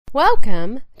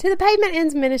Welcome to the Pavement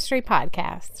Ends Ministry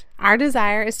podcast. Our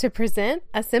desire is to present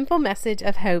a simple message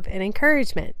of hope and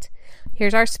encouragement.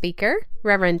 Here's our speaker,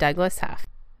 Reverend Douglas Huff.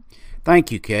 Thank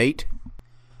you, Kate.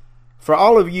 For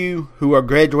all of you who are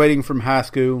graduating from high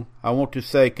school, I want to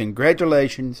say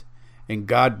congratulations and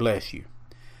God bless you.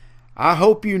 I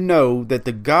hope you know that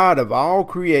the God of all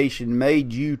creation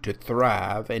made you to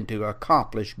thrive and to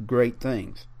accomplish great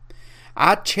things.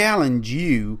 I challenge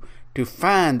you to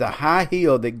find the high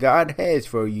hill that God has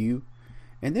for you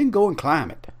and then go and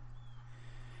climb it.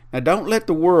 Now, don't let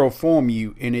the world form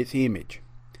you in its image.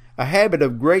 A habit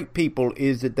of great people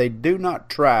is that they do not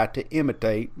try to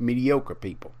imitate mediocre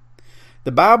people.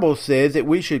 The Bible says that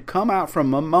we should come out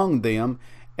from among them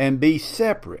and be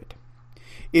separate.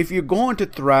 If you're going to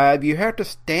thrive, you have to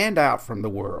stand out from the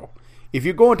world. If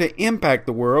you're going to impact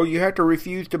the world, you have to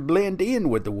refuse to blend in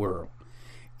with the world.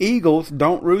 Eagles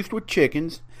don't roost with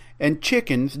chickens, and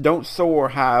chickens don't soar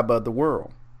high above the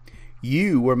world.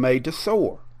 You were made to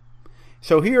soar.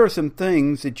 So here are some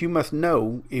things that you must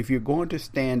know if you're going to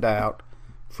stand out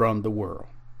from the world.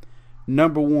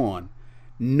 Number one,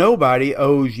 nobody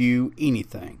owes you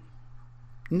anything.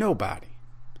 Nobody.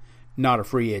 Not a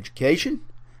free education,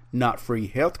 not free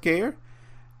health care,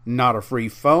 not a free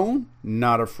phone,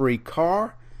 not a free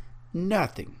car,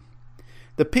 nothing.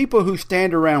 The people who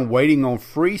stand around waiting on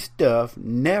free stuff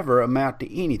never amount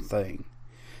to anything.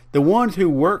 The ones who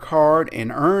work hard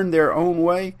and earn their own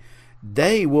way,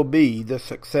 they will be the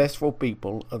successful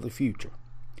people of the future.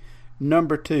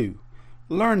 Number two,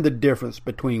 learn the difference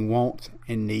between wants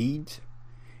and needs.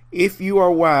 If you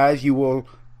are wise, you will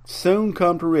soon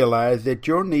come to realize that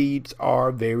your needs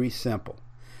are very simple.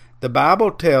 The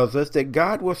Bible tells us that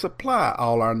God will supply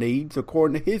all our needs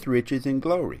according to His riches and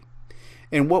glory.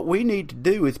 And what we need to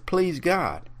do is please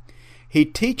God. He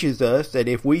teaches us that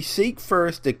if we seek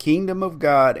first the kingdom of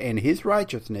God and His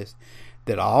righteousness,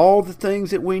 that all the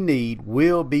things that we need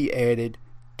will be added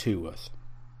to us.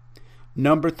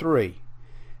 Number three,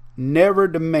 never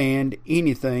demand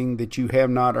anything that you have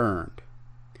not earned.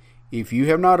 If you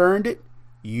have not earned it,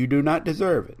 you do not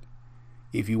deserve it.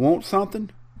 If you want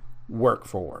something, work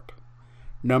for it.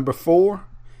 Number four,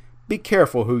 be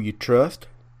careful who you trust,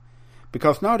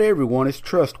 because not everyone is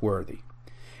trustworthy.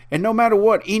 And no matter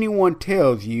what anyone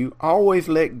tells you, always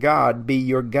let God be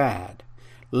your guide.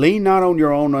 Lean not on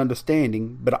your own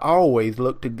understanding, but always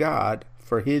look to God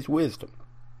for His wisdom.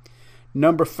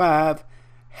 Number five,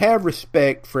 have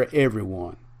respect for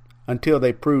everyone until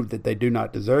they prove that they do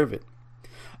not deserve it.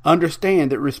 Understand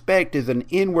that respect is an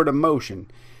inward emotion,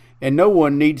 and no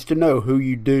one needs to know who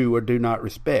you do or do not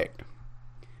respect.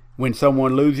 When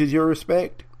someone loses your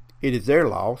respect, it is their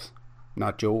loss,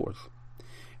 not yours.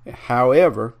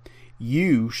 However,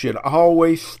 you should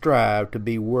always strive to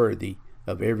be worthy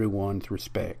of everyone's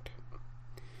respect.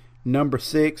 Number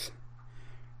six,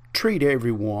 treat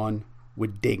everyone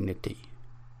with dignity.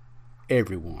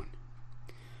 Everyone.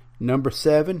 Number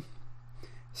seven,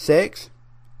 sex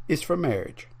is for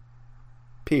marriage.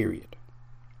 Period.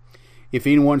 If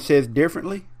anyone says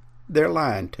differently, they're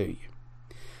lying to you.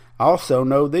 Also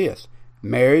know this,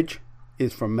 marriage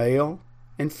is for male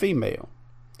and female.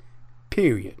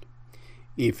 Period.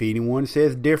 If anyone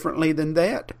says differently than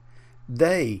that,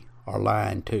 they are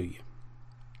lying to you.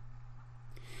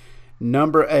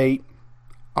 Number eight,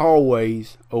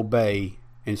 always obey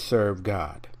and serve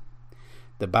God.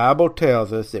 The Bible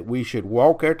tells us that we should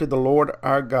walk after the Lord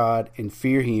our God and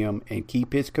fear Him and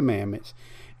keep His commandments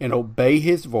and obey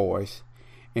His voice,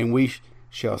 and we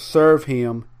shall serve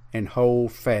Him and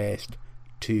hold fast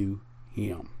to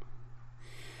Him.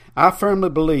 I firmly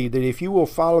believe that if you will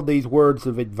follow these words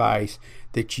of advice,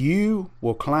 that you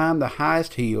will climb the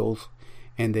highest hills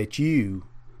and that you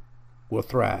will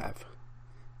thrive,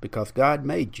 because God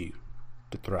made you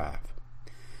to thrive.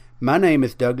 My name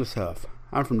is Douglas Huff.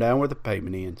 I'm from down where the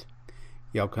pavement ends.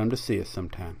 Y'all come to see us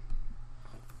sometime.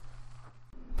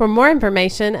 For more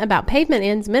information about Pavement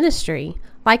Ends Ministry,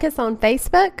 like us on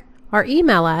Facebook or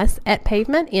email us at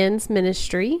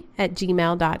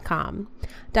pavementendsministry@gmail.com.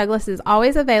 Douglas is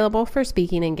always available for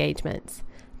speaking engagements.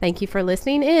 Thank you for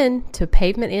listening in to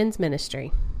Pavement Ends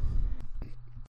Ministry.